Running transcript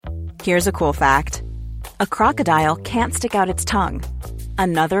Here's a cool fact. A crocodile can't stick out its tongue.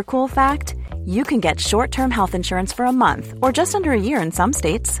 Another cool fact, you can get short-term health insurance for a month or just under a year in some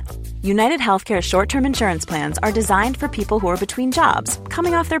states. United Healthcare short-term insurance plans are designed for people who are between jobs,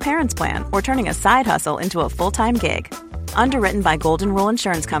 coming off their parents' plan, or turning a side hustle into a full-time gig. Underwritten by Golden Rule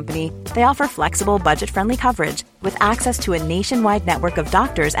Insurance Company, they offer flexible, budget-friendly coverage with access to a nationwide network of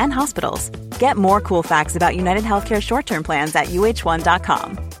doctors and hospitals. Get more cool facts about United Healthcare short-term plans at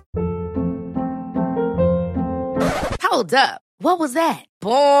uh1.com. Hold up. What was that?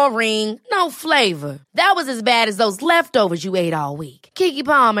 Boring. No flavor. That was as bad as those leftovers you ate all week. Keke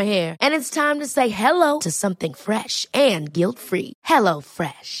Palmer here, and it's time to say hello to something fresh and guilt-free. Hello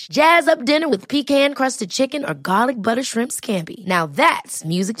Fresh. Jazz up dinner with pecan-crusted chicken or garlic butter shrimp scampi. Now that's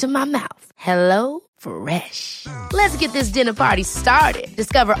music to my mouth. Hello Fresh. Let's get this dinner party started.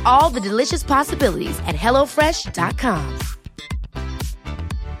 Discover all the delicious possibilities at hellofresh.com.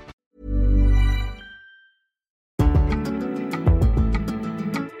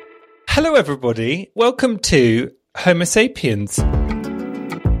 Hello, everybody. Welcome to Homo Sapiens.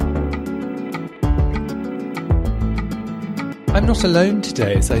 I'm not alone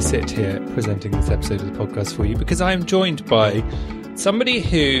today as I sit here presenting this episode of the podcast for you because I am joined by somebody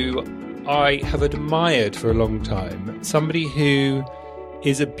who I have admired for a long time. Somebody who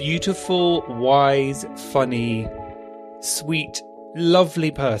is a beautiful, wise, funny, sweet,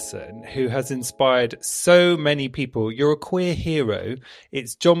 lovely person who has inspired so many people. You're a queer hero.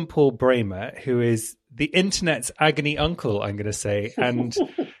 It's John Paul Bramah, who is the internet's agony uncle, I'm going to say, and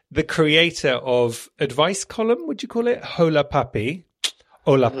the creator of Advice Column, would you call it? Hola Papi.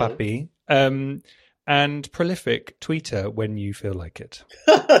 Hola Papi. And prolific tweeter when you feel like it.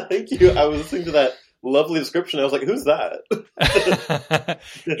 Thank you. I was listening to that lovely description. I was like, who's that?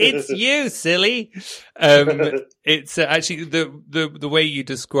 It's you, silly. It's actually the way you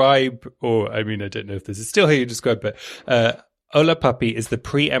describe, or I mean, I don't know if this is still how you describe, but Hola Papi is the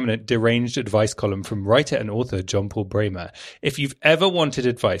preeminent deranged advice column from writer and author John Paul Bramah. If you've ever wanted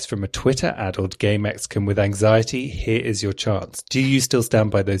advice from a Twitter-addled gay Mexican with anxiety, here is your chance. Do you still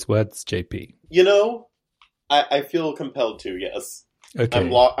stand by those words, JP? You know, I feel compelled to, yes. Okay.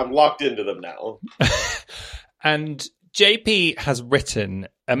 I'm locked into them now. And JP has written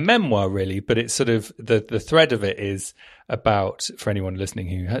a memoir, really, but it's sort of the thread of it is about, for anyone listening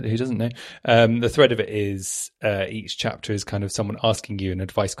who doesn't know, the thread of it is each chapter is kind of someone asking you an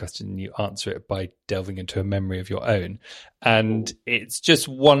advice question and you answer it by delving into a memory of your own. And it's just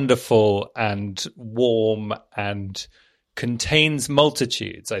wonderful and warm and contains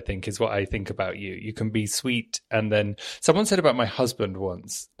multitudes, I think, is what I think about you. You can be sweet. And then someone said about my husband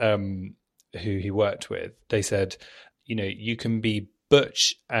once, who he worked with, they said, you know, you can be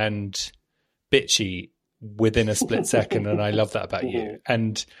butch and bitchy within a split second. And I love that about you.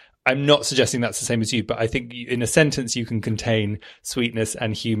 And I'm not suggesting that's the same as you, but I think in a sentence you can contain sweetness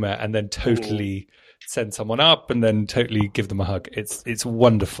and humor and then totally send someone up and then totally give them a hug. It's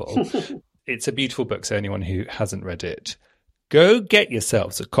wonderful. It's a beautiful book, so anyone who hasn't read it, go get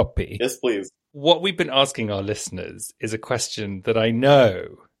yourselves a copy. Yes, please. What we've been asking our listeners is a question that I know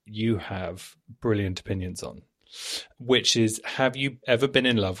you have brilliant opinions on, which is, have you ever been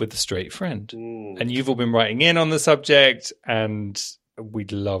in love with a straight friend? And you've all been writing in on the subject, and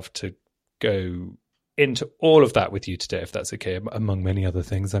we'd love to go into all of that with you today, if that's okay, among many other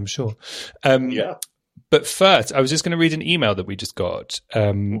things, I'm sure. Yeah. But first, I was just going to read an email that we just got.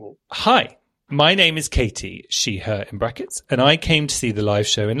 Hi, my name is Katie, she, her in brackets, and I came to see the live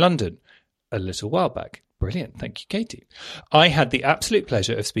show in London a little while back. Brilliant. Thank you, Katie. I had the absolute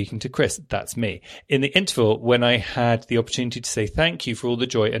pleasure of speaking to Chris, that's me, in the interval when I had the opportunity to say thank you for all the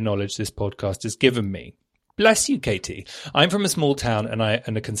joy and knowledge this podcast has given me. Bless you, Katie. I'm from a small town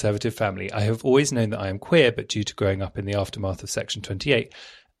and a conservative family. I have always known that I am queer, but due to growing up in the aftermath of Section 28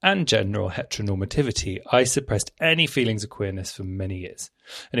 and general heteronormativity, I suppressed any feelings of queerness for many years.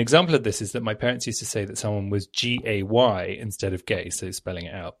 An example of this is that my parents used to say that someone was G-A-Y instead of gay, so spelling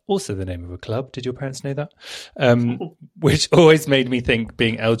it out. Also the name of a club. Did your parents know that? Which always made me think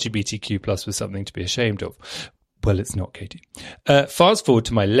being LGBTQ plus was something to be ashamed of. Well, it's not, Katie. Fast forward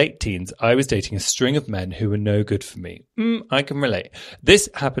to my late teens, I was dating a string of men who were no good for me. I can relate. This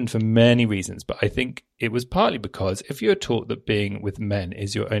happened for many reasons, but I think it was partly because if you're taught that being with men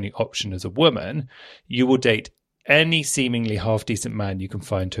is your only option as a woman, you will date any seemingly half-decent man you can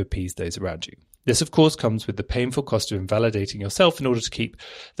find to appease those around you. This, of course, comes with the painful cost of invalidating yourself in order to keep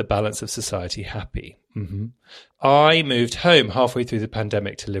the balance of society happy. I moved home halfway through the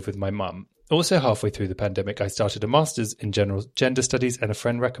pandemic to live with my mum. Also halfway through the pandemic, I started a master's in general gender studies and a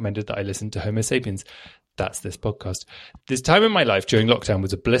friend recommended that I listen to Homo Sapiens. That's this podcast. This time in my life during lockdown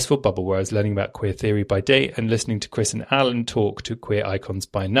was a blissful bubble where I was learning about queer theory by day and listening to Chris and Alan talk to queer icons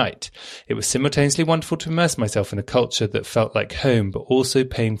by night. It was simultaneously wonderful to immerse myself in a culture that felt like home, but also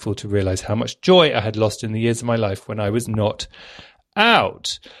painful to realize how much joy I had lost in the years of my life when I was not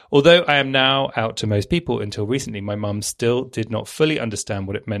out. Although I am now out to most people, until recently, my mum still did not fully understand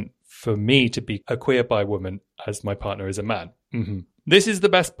what it meant for me to be a queer bi woman as my partner is a man. Mm-hmm. This is the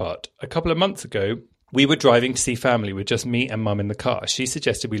best part. A couple of months ago, we were driving to see family with just me and mum in the car. She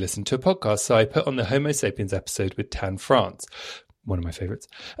suggested we listen to a podcast, so I put on the Homo Sapiens episode with Tan France, one of my favourites.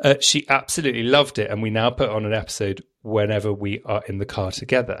 She absolutely loved it, and we now put on an episode whenever we are in the car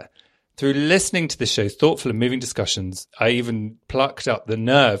together. Through listening to the show's thoughtful and moving discussions, I even plucked up the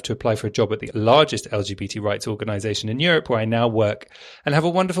nerve to apply for a job at the largest LGBT rights organisation in Europe, where I now work and have a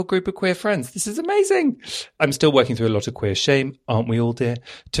wonderful group of queer friends. This is amazing. I'm still working through a lot of queer shame, aren't we all, dear,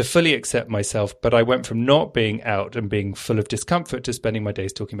 to fully accept myself, but I went from not being out and being full of discomfort to spending my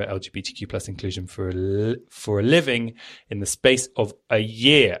days talking about LGBTQ plus inclusion for a living in the space of a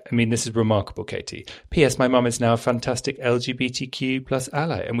year. I mean, this is remarkable, Katie. P.S. My mum is now a fantastic LGBTQ plus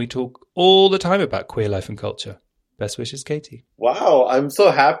ally, and we talk all the time about queer life and culture. Best wishes, Katie. Wow, I'm so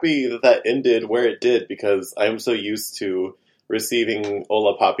happy that ended where it did, because I'm so used to receiving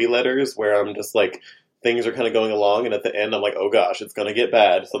Ola Poppy letters where I'm just like, things are kind of going along, and at the end I'm like, oh gosh, it's going to get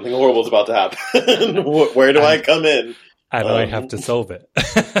bad. Something horrible is about to happen. Where do I come in? And I have to solve it.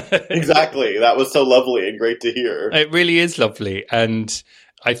 Exactly. That was so lovely and great to hear. It really is lovely. And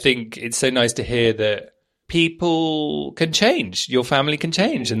I think it's so nice to hear that people can change, your family can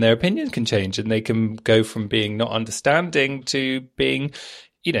change, and their opinion can change, and they can go from being not understanding to being,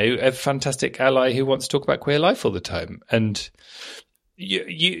 you know, a fantastic ally who wants to talk about queer life all the time. And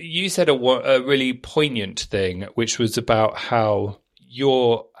you said a really poignant thing, which was about how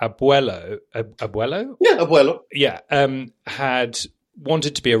your abuelo, Yeah, abuelo. Yeah, had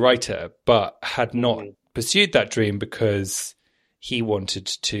wanted to be a writer, but had not pursued that dream because he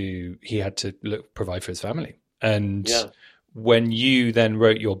had to provide for his family. And when you then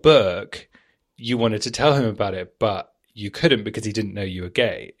wrote your book, you wanted to tell him about it, but you couldn't because he didn't know you were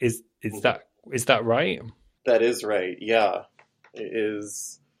gay. Is that right? That is right. Yeah. It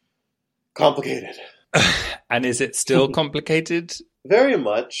is complicated. And is it still complicated? Very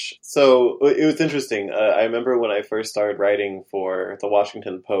much. So it was interesting. I remember when I first started writing for the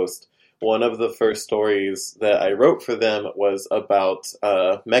Washington Post, one of the first stories that I wrote for them was about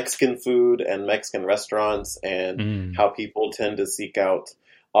Mexican food and Mexican restaurants, and how people tend to seek out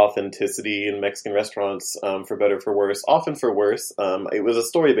authenticity in Mexican restaurants, for better or for worse, often for worse. It was a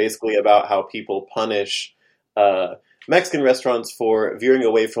story basically about how people punish Mexican restaurants for veering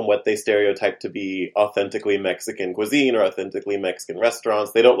away from what they stereotype to be authentically Mexican cuisine or authentically Mexican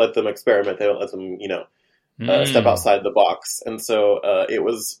restaurants. They don't let them experiment. They don't let them, step outside the box. And so it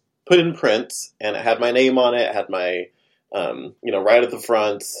was put in print, and it had my name on it. It had my, right at the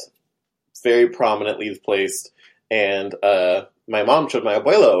front, very prominently placed. And my mom showed my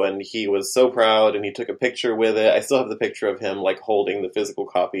abuelo, and he was so proud, and he took a picture with it. I still have the picture of him, like, holding the physical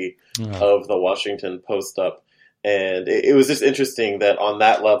copy of the Washington Post up. And it was just interesting that on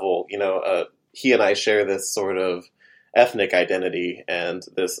that level, he and I share this sort of ethnic identity and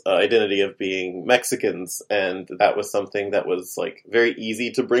this identity of being Mexicans. And that was something that was like very easy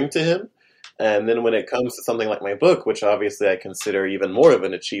to bring to him. And then when it comes to something like my book, which obviously I consider even more of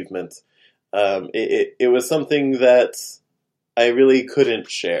an achievement, it was something that I really couldn't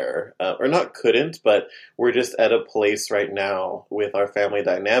share, or not couldn't, but we're just at a place right now with our family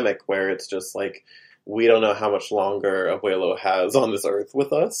dynamic where it's just like, we don't know how much longer Abuelo has on this earth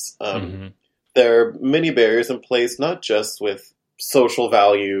with us. There are many barriers in place, not just with social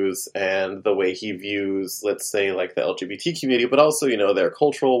values and the way he views, let's say, like the LGBT community, but also, there are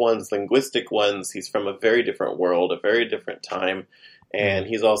cultural ones, linguistic ones. He's from a very different world, a very different time. And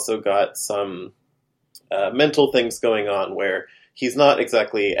he's also got some mental things going on where he's not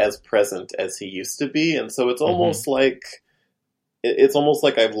exactly as present as he used to be. And so it's almost like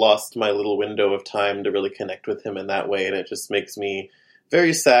I've lost my little window of time to really connect with him in that way. And it just makes me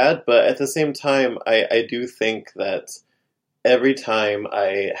very sad. But at the same time, I do think that every time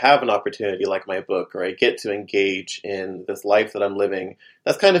I have an opportunity like my book, or I get to engage in this life that I'm living,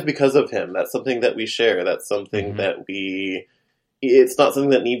 that's kind of because of him. That's something that we share. That's something that it's not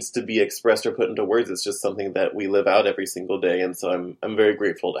something that needs to be expressed or put into words. It's just something that we live out every single day. And so I'm very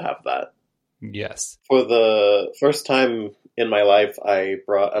grateful to have that. Yes. For the first time in my life, I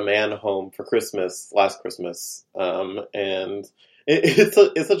brought a man home for Christmas, last Christmas. And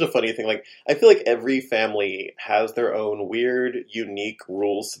It's such a funny thing. Like, I feel like every family has their own weird, unique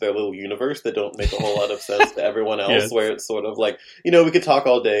rules to their little universe that don't make a whole lot of sense to everyone else. Yes. Where it's sort of like, we could talk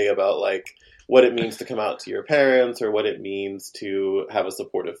all day about like what it means to come out to your parents or what it means to have a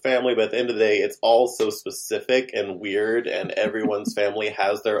supportive family, but at the end of the day, it's all so specific and weird, and everyone's family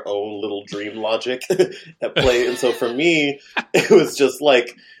has their own little dream logic at play. And so for me, it was just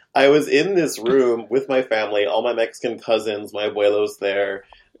like, I was in this room with my family, all my Mexican cousins, my abuelos there,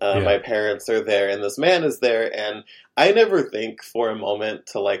 my parents are there, and this man is there, and I never think for a moment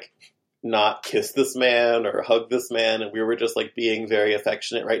to, like, not kiss this man or hug this man, and we were just, like, being very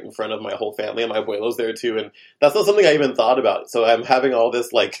affectionate right in front of my whole family, and my abuelos there, too, and that's not something I even thought about, so I'm having all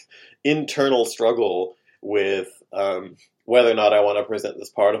this, like, internal struggle with, whether or not I want to present this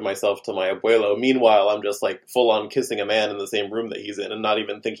part of myself to my abuelo. Meanwhile, I'm just like full on kissing a man in the same room that he's in and not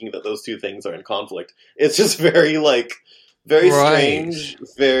even thinking that those two things are in conflict. It's just very strange,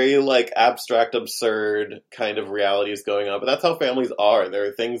 very like abstract, absurd kind of realities going on. But that's how families are. There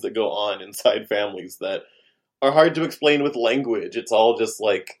are things that go on inside families that are hard to explain with language. It's all just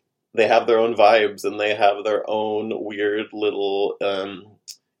like they have their own vibes and they have their own weird little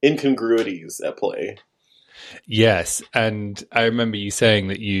incongruities at play. Yes, and I remember you saying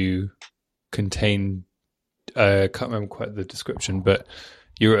that you contained, I can't remember quite the description, but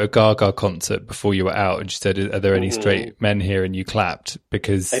you were at a Gaga concert before you were out, and she said, are there any straight men here? And you clapped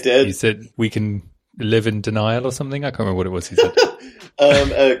because I did. You said, we can live in denial or something. I can't remember what it was you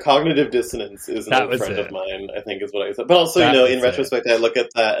said. Cognitive dissonance is an old friend of mine, I think is what I said. But also, in retrospect, I look at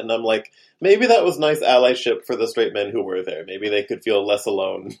that and I'm like, maybe that was nice allyship for the straight men who were there. Maybe they could feel less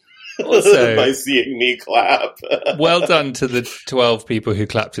alone. Also, by seeing me clap. Well done to the 12 people who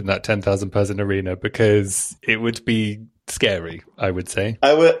clapped in that 10,000 person arena, because it would be scary, I would say.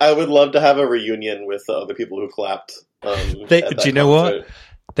 I would love to have a reunion with the other people who clapped. Do you know what?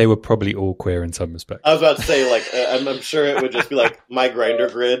 They were probably all queer in some respect. I was about to say, like, I'm sure it would just be like my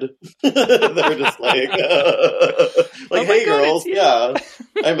Grindr grid. They were just like, hey, God, girls, yeah,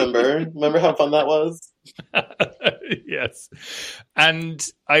 I remember how fun that was. Yes. And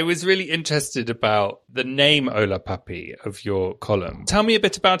I was really interested about the name Hola Papi of your column. Tell me a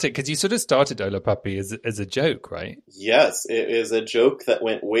bit about it, because you sort of started Hola Papi as a joke, right? Yes, it is a joke that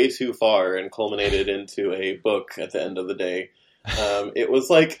went way too far and culminated into a book at the end of the day. It was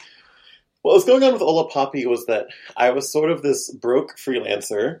like, what was going on with Hola Papi was that I was sort of this broke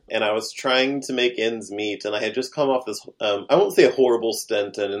freelancer, and I was trying to make ends meet, and I had just come off this, I won't say a horrible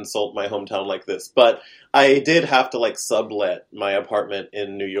stint and insult my hometown like this, but I did have to like sublet my apartment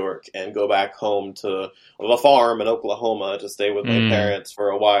in New York and go back home to the farm in Oklahoma to stay with my parents for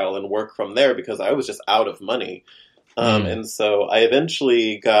a while and work from there because I was just out of money. And so I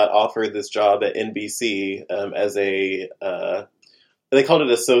eventually got offered this job at NBC as a, they called it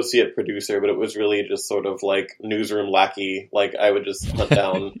associate producer, but it was really just sort of like newsroom lackey. Like I would just hunt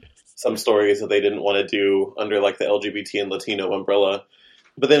down some stories that they didn't want to do under like the LGBT and Latino umbrella.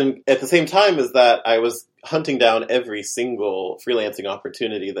 But then at the same time as that, I was hunting down every single freelancing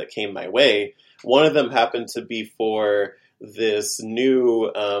opportunity that came my way. One of them happened to be for this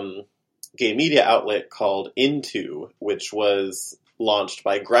new gay media outlet called Into, which was launched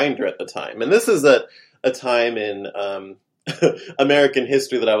by Grindr at the time. And this is a time in American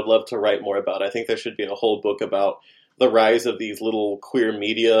history that I would love to write more about. I think there should be a whole book about the rise of these little queer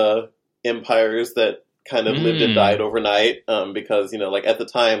media empires that kind of lived and died overnight, because, like at the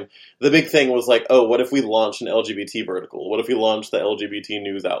time, the big thing was like, oh, what if we launched an LGBT vertical? What if we launched the LGBT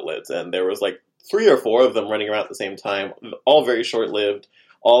news outlets? And there was like 3 or 4 of them running around at the same time, all very short-lived,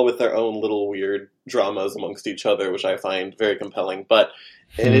 all with their own little weird dramas amongst each other, which I find very compelling. But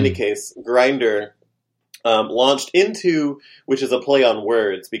in any case, Grindr launched Into, which is a play on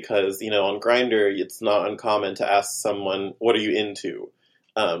words, because, on Grindr, it's not uncommon to ask someone, what are you into?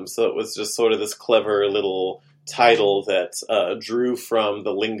 So it was just sort of this clever little title that drew from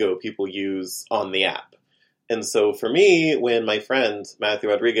the lingo people use on the app. And so for me, when my friend Matthew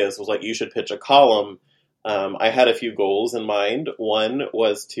Rodriguez was like, you should pitch a column, I had a few goals in mind. One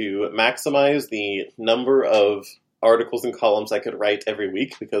was to maximize the number of articles and columns I could write every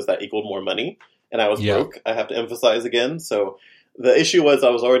week, because that equaled more money. And I was broke, I have to emphasize again. So the issue was I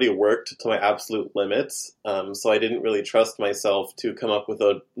was already worked to my absolute limits, so I didn't really trust myself to come up with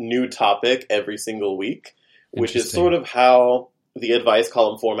a new topic every single week, which is sort of how the advice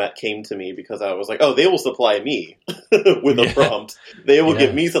column format came to me, because I was like, oh, they will supply me with a prompt. They will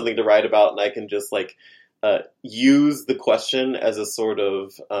give me something to write about, and I can just like use the question as a sort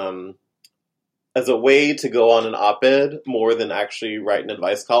of as a way to go on an op-ed more than actually write an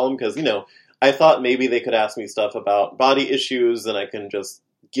advice column, because, I thought maybe they could ask me stuff about body issues and I can just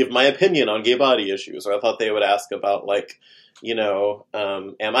give my opinion on gay body issues. Or I thought they would ask about, like, you know,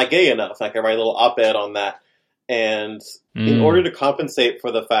 am I gay enough? I could write a little op-ed on that. And in order to compensate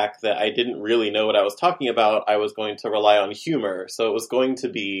for the fact that I didn't really know what I was talking about, I was going to rely on humor. So it was going to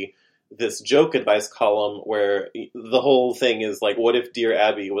be this joke advice column where the whole thing is like, what if Dear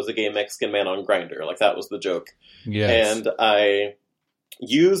Abby was a gay Mexican man on Grindr? Like, that was the joke. Yes. And I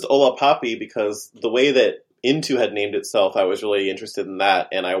used Hola Papi because the way that Into had named itself, I was really interested in that,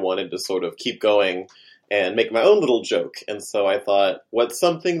 and I wanted to sort of keep going and make my own little joke. And so I thought, what's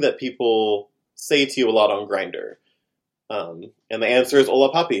something that people say to you a lot on Grindr? And the answer is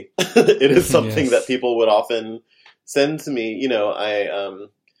Hola Papi. It is something that people would often send to me. You know, I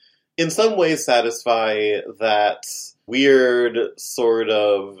in some ways satisfy that weird sort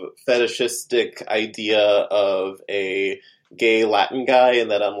of fetishistic idea of a gay Latin guy,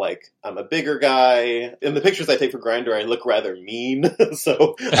 and that I'm a bigger guy. In the pictures I take for Grindr, I look rather mean.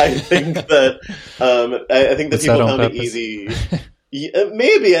 So I think that I think that Was people that on found it purpose? easy. Yeah,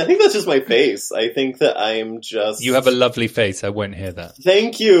 maybe. I think that's just my face. I think that I'm just... You have a lovely face. I won't hear that.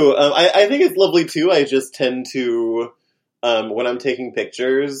 Thank you. I think it's lovely too. I just tend to, when I'm taking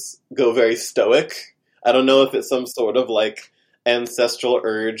pictures, go very stoic. I don't know if it's some sort of like ancestral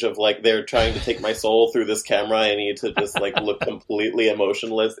urge of like they're trying to take my soul through this camera. I need to just like look completely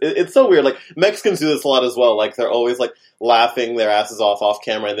emotionless. It's so weird. Like Mexicans do this a lot as well. Like they're always like laughing their asses off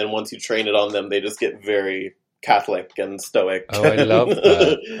camera, and then once you train it on them, they just get very Catholic and stoic. Oh, I love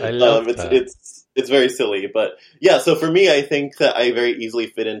that. I love that. It's very silly, but yeah. So for me, I think that I very easily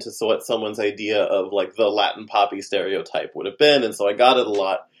fit into what someone's idea of like the Latin poppy stereotype would have been, and so I got it a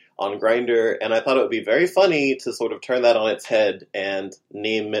lot on Grindr, and I thought it would be very funny to sort of turn that on its head and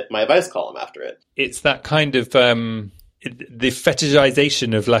name it my advice column after it. It's that kind of the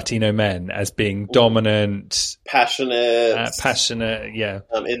fetishization of Latino men as being dominant, passionate, yeah,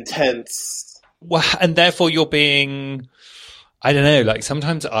 intense. Well, and therefore you're being, I don't know, like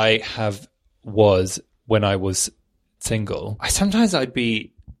sometimes when I was single, I'd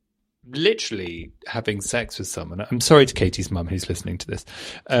be literally having sex with someone. I'm sorry to Katie's mum who's listening to this.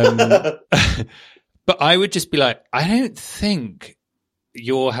 But I would just be like, I don't think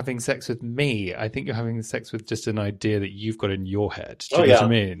you're having sex with me. I think you're having sex with just an idea that you've got in your head. Do you know what I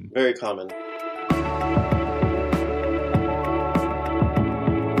mean? Very common.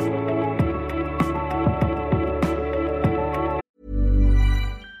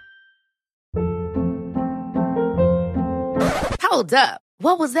 Hold up.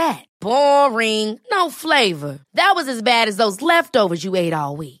 What was that? Boring. No flavor. That was as bad as those leftovers you ate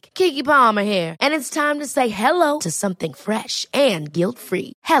all week. Keke Palmer here, and it's time to say hello to something fresh and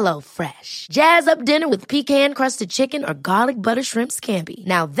guilt-free. Hello Fresh. Jazz up dinner with pecan-crusted chicken or garlic butter shrimp scampi.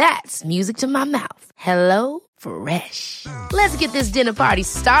 Now that's music to my mouth. Hello Fresh. Let's get this dinner party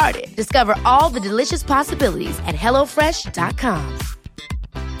started. Discover all the delicious possibilities at HelloFresh.com.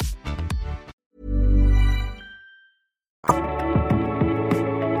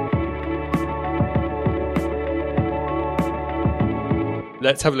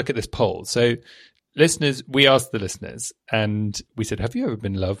 Let's have a look at this poll. So, listeners, we asked the listeners, and we said, "Have you ever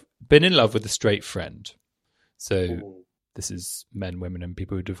been in love with a straight friend?" So, this is men, women, and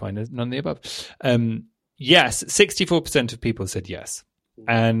people who define as none of the above. Yes, 64% of people said yes.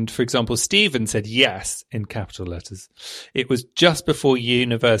 And, for example, Stephen said yes in capital letters. It was just before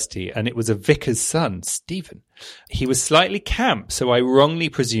university, and it was a vicar's son, Stephen. He was slightly camp, so I wrongly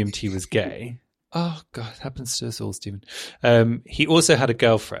presumed he was gay. Oh, God, it happens to us all, Stephen. He also had a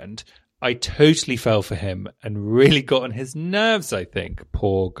girlfriend. I totally fell for him and really got on his nerves, I think.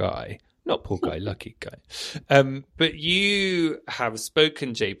 Poor guy. Not poor guy, lucky guy. But you have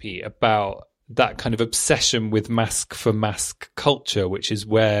spoken, JP, about that kind of obsession with mask for mask culture, which is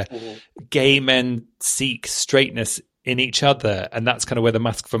where gay men seek straightness in each other. And that's kind of where the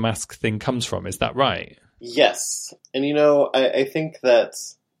mask for mask thing comes from. Is that right? Yes. And, you know, I think that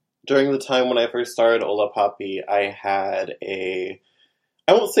during the time when I first started Hola Papi, I had I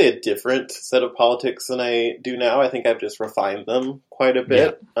won't say a different set of politics than I do now. I think I've just refined them quite a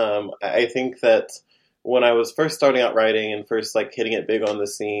bit. Yeah. I think that when I was first starting out writing and first like hitting it big on the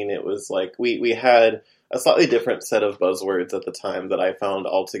scene, it was like we had a slightly different set of buzzwords at the time that I found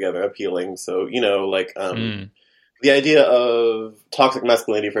altogether appealing. So, you know, like the idea of toxic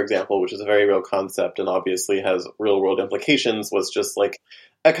masculinity, for example, which is a very real concept and obviously has real world implications, was just like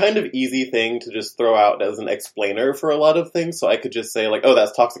a kind of easy thing to just throw out as an explainer for a lot of things. So I could just say like, oh,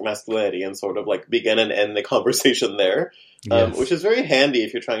 that's toxic masculinity, and sort of like begin and end the conversation there, yes. Which is very handy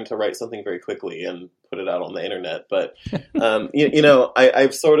if you're trying to write something very quickly and put it out on the internet. But, you know,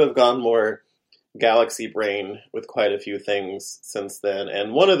 I've sort of gone more galaxy brain with quite a few things since then.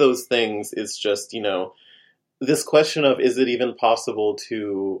 And one of those things is just, this question of, is it even possible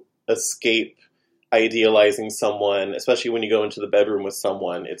to escape idealizing someone, especially when you go into the bedroom with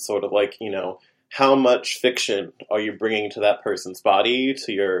someone? It's sort of like, how much fiction are you bringing to that person's body,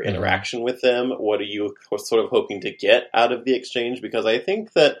 to your interaction with them? What are you sort of hoping to get out of the exchange? Because I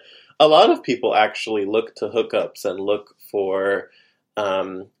think that a lot of people actually look to hookups and look for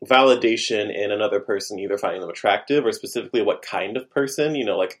validation in another person, either finding them attractive or specifically what kind of person.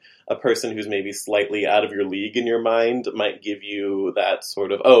 Like a person who's maybe slightly out of your league in your mind might give you that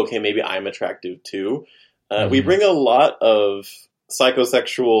sort of, oh, okay, maybe I'm attractive too. We bring a lot of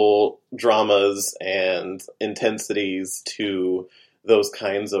psychosexual dramas and intensities to those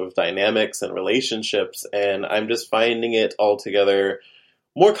kinds of dynamics and relationships, and I'm just finding it altogether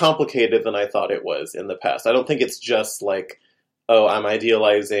more complicated than I thought it was in the past. I don't think it's just like, oh, I'm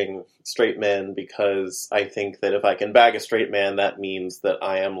idealizing straight men because I think that if I can bag a straight man, that means that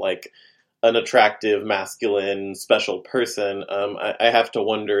I am like an attractive, masculine, special person. I have to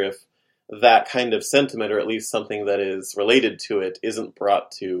wonder if that kind of sentiment, or at least something that is related to it, isn't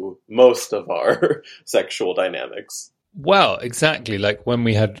brought to most of our sexual dynamics. Well, exactly. Like when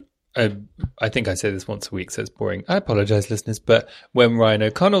we had, I think I say this once a week, so it's boring. I apologize, listeners. But when Ryan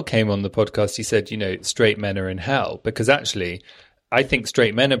O'Connell came on the podcast, he said, straight men are in hell. Because actually, I think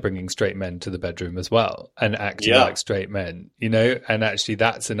straight men are bringing straight men to the bedroom as well and acting like straight men, and actually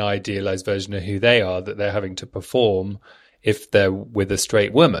that's an idealized version of who they are that they're having to perform if they're with a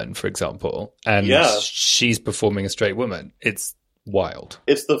straight woman, for example, and she's performing a straight woman. It's wild.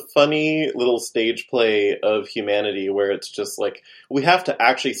 It's the funny little stage play of humanity where it's just like, we have to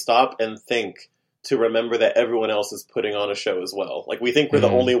actually stop and think to remember that everyone else is putting on a show as well. Like, we think we're the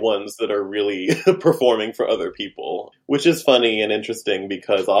only ones that are really performing for other people, which is funny and interesting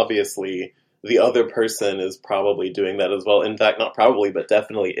because obviously the other person is probably doing that as well. In fact, not probably, but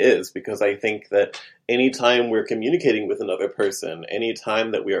definitely is, because I think that anytime we're communicating with another person,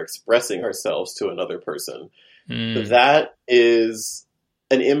 anytime that we are expressing ourselves to another person, that is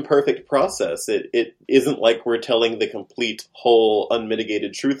an imperfect process. It isn't like we're telling the complete, whole,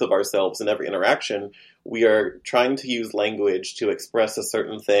 unmitigated truth of ourselves in every interaction. We are trying to use language to express a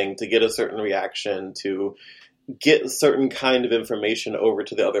certain thing, to get a certain reaction, to get a certain kind of information over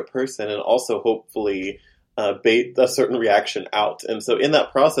to the other person, and also hopefully bait a certain reaction out. And so in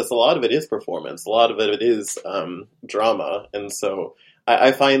that process, a lot of it is performance. A lot of it is drama. And so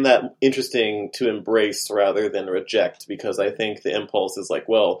I find that interesting to embrace rather than reject, because I think the impulse is like,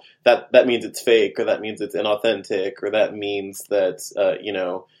 well, that means it's fake, or that means it's inauthentic, or that means that,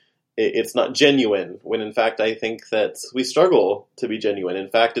 it's not genuine, when in fact I think that we struggle to be genuine. In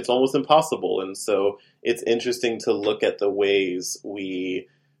fact, it's almost impossible. And so it's interesting to look at the ways we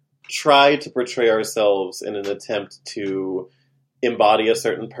try to portray ourselves in an attempt to embody a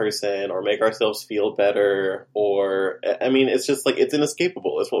certain person or make ourselves feel better, or, I mean, it's just like, it's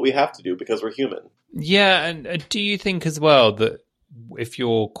inescapable. It's what we have to do because we're human. Yeah, and do you think as well that if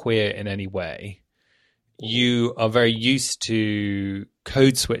you're queer in any way, you are very used to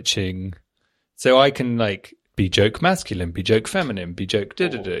code switching? So I can like be joke masculine, be joke feminine, be joke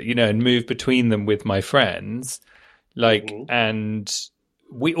and move between them with my friends, and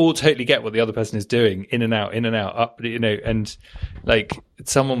we all totally get what the other person is doing, in and out, up, and like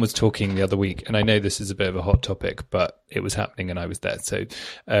someone was talking the other week, and I know this is a bit of a hot topic, but it was happening and I was there. So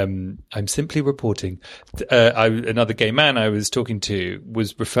I'm simply reporting. Another gay man I was talking to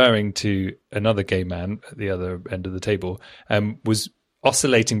was referring to another gay man at the other end of the table, was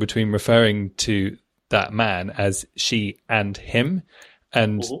oscillating between referring to that man as she and him.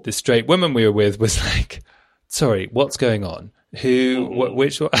 And the straight woman we were with was like, sorry, what's going on?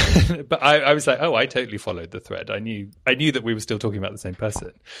 Which one? But I was like, oh, I totally followed the thread. I knew that we were still talking about the same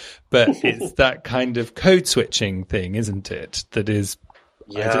person. But it's that kind of code switching thing, isn't it? That is,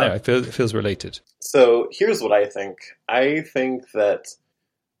 I don't know, it feels related. So here's what I think. I think that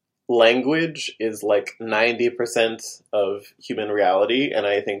language is like 90% of human reality. And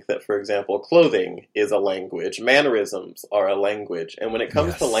I think that, for example, clothing is a language. Mannerisms are a language. And when it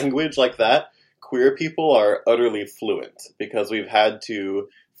comes to language like that, queer people are utterly fluent because we've had to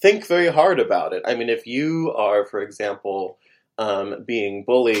think very hard about it. I mean, if you are, for example, being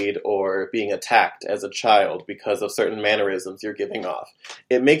bullied or being attacked as a child because of certain mannerisms you're giving off,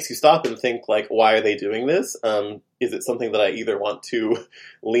 it makes you stop and think, like, why are they doing this? Is it something that I either want to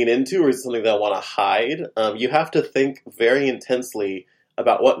lean into, or is it something that I want to hide? You have to think very intensely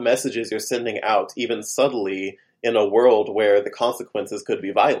about what messages you're sending out, even subtly, in a world where the consequences could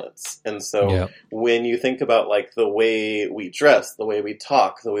be violence. And so when you think about like the way we dress, the way we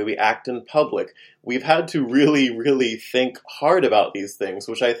talk, the way we act in public, we've had to really, really think hard about these things,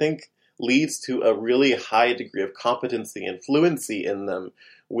 which I think leads to a really high degree of competency and fluency in them,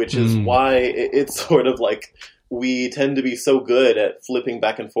 which is why it's sort of like we tend to be so good at flipping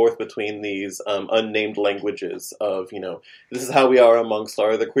back and forth between these unnamed languages of, you know, this is how we are amongst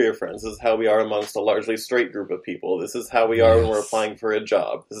our other queer friends. This is how we are amongst a largely straight group of people. This is how we are when we're applying for a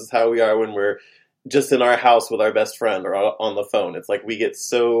job. This is how we are when we're just in our house with our best friend or on the phone. It's like we get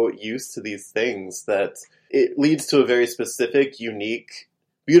so used to these things that it leads to a very specific, unique,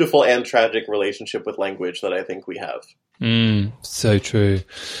 beautiful and tragic relationship with language that I think we have. So true.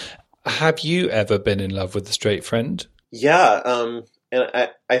 Have you ever been in love with a straight friend? Yeah,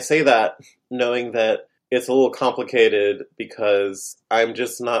 and I say that knowing that it's a little complicated because I'm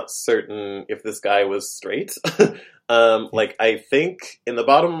just not certain if this guy was straight. Like, I think in the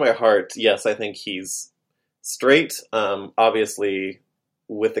bottom of my heart, yes, I think he's straight. Obviously,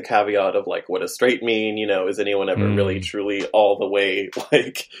 with the caveat of, like, what does straight mean? You know, is anyone ever really truly all the way,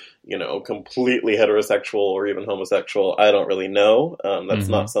 like, you know, completely heterosexual or even homosexual? I don't really know. That's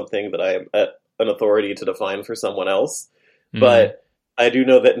not something that I am at an authority to define for someone else. But I do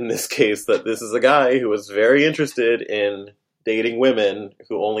know that in this case that this is a guy who was very interested in dating women,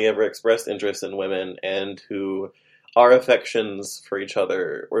 who only ever expressed interest in women, and who our affections for each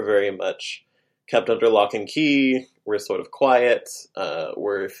other were very much kept under lock and key, were sort of quiet,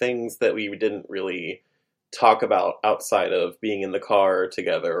 were things that we didn't really talk about outside of being in the car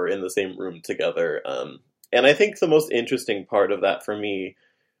together or in the same room together. And I think the most interesting part of that for me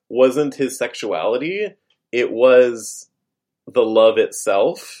wasn't his sexuality, it was the love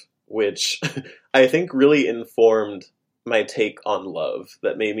itself, which I think really informed my take on love,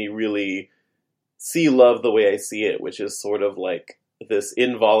 that made me really see love the way I see it, which is sort of like this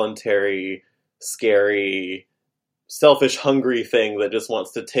involuntary, scary, selfish, hungry thing that just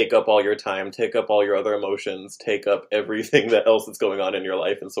wants to take up all your time, take up all your other emotions, take up everything that else that's going on in your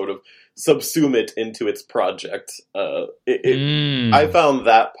life and sort of subsume it into its project. I found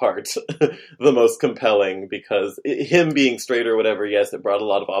that part the most compelling because him being straight or whatever, yes, it brought a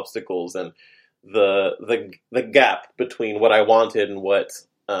lot of obstacles, and the gap between what I wanted and what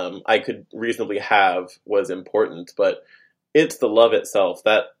I could reasonably have was important, but it's the love itself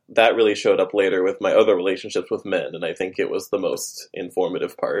that really showed up later with my other relationships with men, and I think it was the most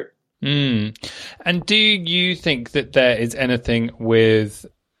informative part. And do you think that there is anything with,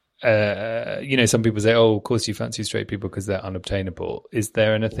 you know, some people say, oh, of course you fancy straight people because they're unobtainable. Is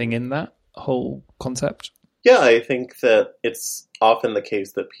there anything in that whole concept? Yeah, I think that it's often the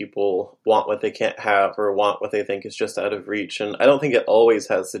case that people want what they can't have or want what they think is just out of reach, and I don't think it always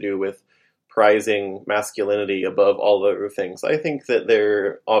has to do with prizing masculinity above all other things. I think that there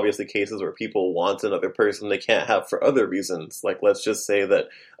are obviously cases where people want another person they can't have for other reasons. Like, let's just say that,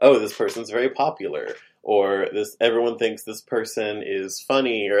 oh, this person's very popular, or everyone thinks this person is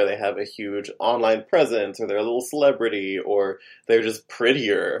funny, or they have a huge online presence, or they're a little celebrity, or they're just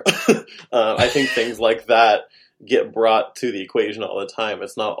prettier. I think things like that get brought to the equation all the time.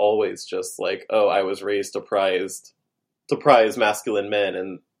 It's not always just like, oh, I was raised to prize masculine men,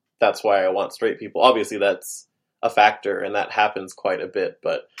 and that's why I want straight people. Obviously, that's a factor, and that happens quite a bit,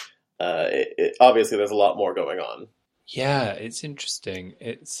 but obviously there's a lot more going on. Yeah, it's interesting.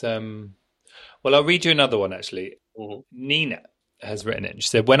 It's well, I'll read you another one, actually. Nina has written it. She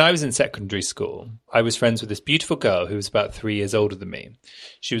said, when I was in secondary school, I was friends with this beautiful girl who was about 3 years older than me.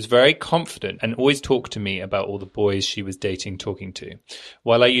 She was very confident and always talked to me about all the boys she was talking to.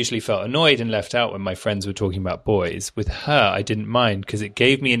 While I usually felt annoyed and left out when my friends were talking about boys, with her I didn't mind because it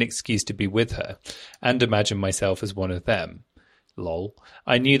gave me an excuse to be with her and imagine myself as one of them. Lol.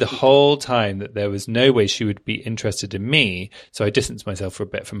 I knew the whole time that there was no way she would be interested in me, so I distanced myself for a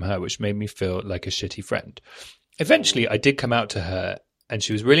bit from her, which made me feel like a shitty friend. Eventually, I did come out to her, and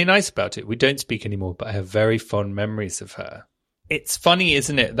she was really nice about it. We don't speak anymore, but I have very fond memories of her. It's funny,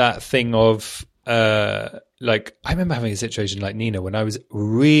 isn't it, that thing of, like, I remember having a situation like Nina when I was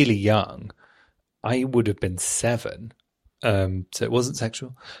really young. I would have been 7. So it wasn't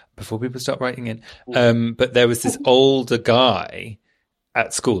sexual before people start writing in. But there was this older guy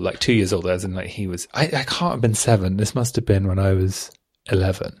at school, like 2 years older, as in like he was, I can't have been 7. This must have been when I was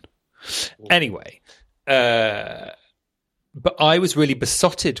 11. Anyway, but I was really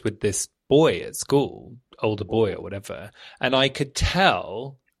besotted with this boy at school, older boy or whatever. And I could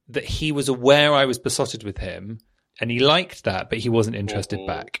tell that he was aware I was besotted with him and he liked that, but he wasn't interested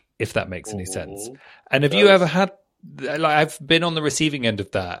back, if that makes any sense. And have you ever had, like, I've been on the receiving end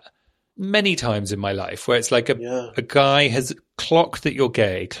of that many times in my life where it's like a guy has clocked that you're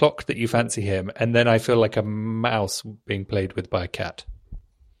gay, clocked that you fancy him, and then I feel like a mouse being played with by a cat.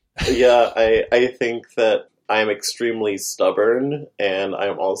 Yeah, I think that I'm extremely stubborn, and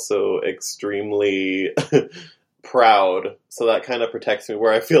I'm also extremely proud. So that kind of protects me,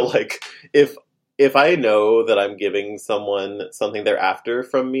 where I feel like if I know that I'm giving someone something they're after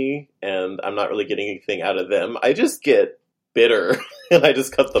from me, and I'm not really getting anything out of them, I just get bitter, and I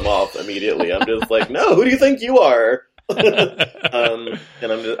just cut them off immediately. I'm just like, no, who do you think you are? And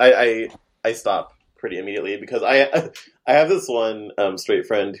I stop pretty immediately, because I have this one straight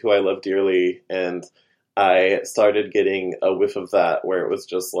friend who I love dearly, and I started getting a whiff of that, where it was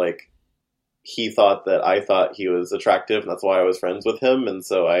just like, he thought that I thought he was attractive, and that's why I was friends with him, and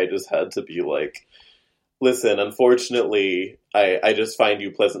so I just had to be like, listen, unfortunately, I just find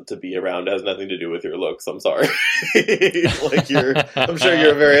you pleasant to be around. It has nothing to do with your looks. I'm sorry. I'm sure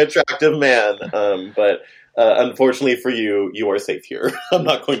you're a very attractive man, but unfortunately for you, you are safe here. I'm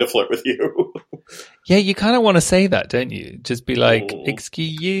not going to flirt with you. Yeah, you kind of want to say that, don't you? Just be like,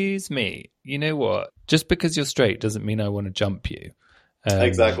 excuse me. You know what? Just because you're straight doesn't mean I want to jump you.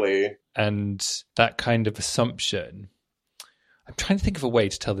 Exactly. And that kind of assumption. I'm trying to think of a way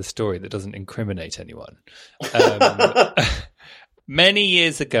to tell this story that doesn't incriminate anyone. Many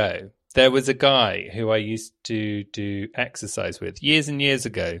years ago, there was a guy who I used to do exercise with years and years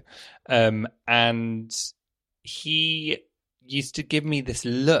ago. And he used to give me this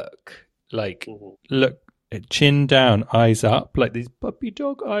look, like, look, chin down, eyes up, like these puppy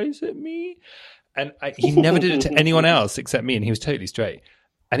dog eyes at me. And he never did it to anyone else except me, and he was totally straight.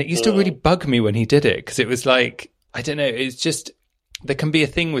 And it used to really bug me when he did it, because it was like, I don't know, it's just, there can be a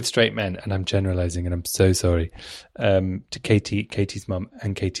thing with straight men, and I'm generalizing, and I'm so sorry, to Katie's mum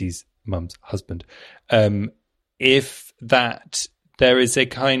and Katie's mum's husband. If that there is a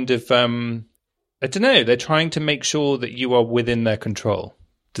kind of, I don't know, they're trying to make sure that you are within their control.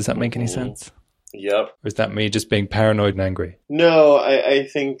 Does that make any sense? Yep. Or is that me just being paranoid and angry? No, I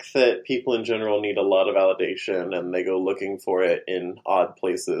think that people in general need a lot of validation, and they go looking for it in odd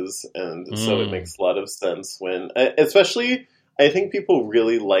places. And so it makes a lot of sense when, especially, I think people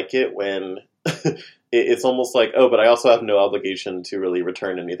really like it when it's almost like, oh, but I also have no obligation to really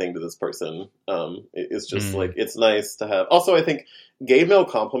return anything to this person. It's just like, it's nice to have. Also, I think gay male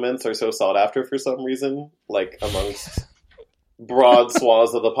compliments are so sought after for some reason, like amongst broad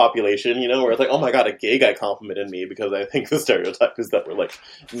swaths of the population, you know, where it's like, oh my god, a gay guy complimented me, because I think the stereotype is that we're like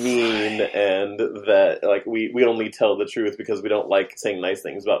mean, and that like we only tell the truth because we don't like saying nice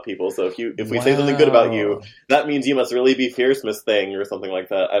things about people. So if we say something good about you, that means you must really be fierce, Miss Thing, or something like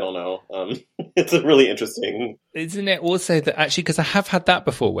that. I don't know. It's a really interesting. Isn't it also that actually, because I have had that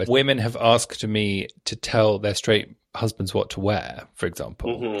before, where women have asked me to tell their straight husbands what to wear, for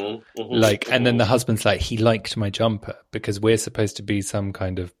example, and then the husband's like, he liked my jumper, because we're supposed to be some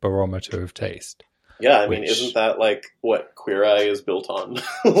kind of barometer of taste. Yeah, I mean, isn't that like what Queer Eye is built on?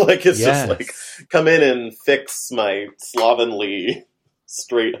 Like, it's just like, come in and fix my slovenly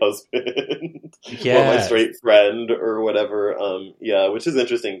straight husband or my straight friend or whatever. Which is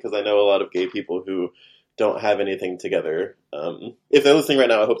interesting, because I know a lot of gay people who don't have anything together. If they're listening right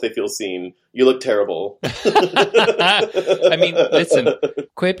now, I hope they feel seen. You look terrible. I mean, listen,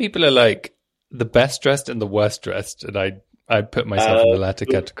 queer people are like the best dressed and the worst dressed, and I put myself in the latter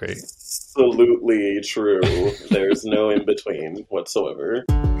category. Absolutely true. There's no in between whatsoever.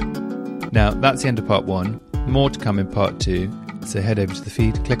 Now, that's the end of part 1. More to come in part 2. So head over to the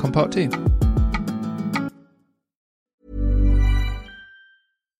feed, click on part 2.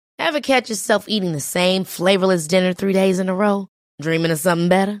 Ever catch yourself eating the same flavorless dinner 3 days in a row? Dreaming of something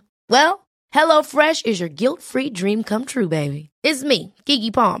better? Well, HelloFresh is your guilt-free dream come true, baby. It's me,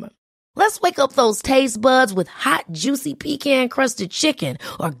 Keke Palmer. Let's wake up those taste buds with hot, juicy pecan-crusted chicken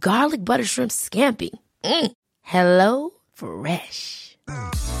or garlic butter shrimp scampi. Hello Fresh.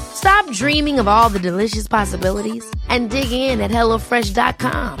 Stop dreaming of all the delicious possibilities and dig in at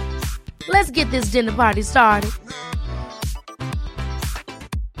HelloFresh.com. Let's get this dinner party started.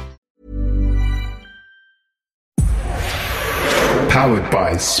 Powered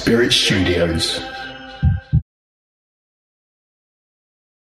by Spirit Studios.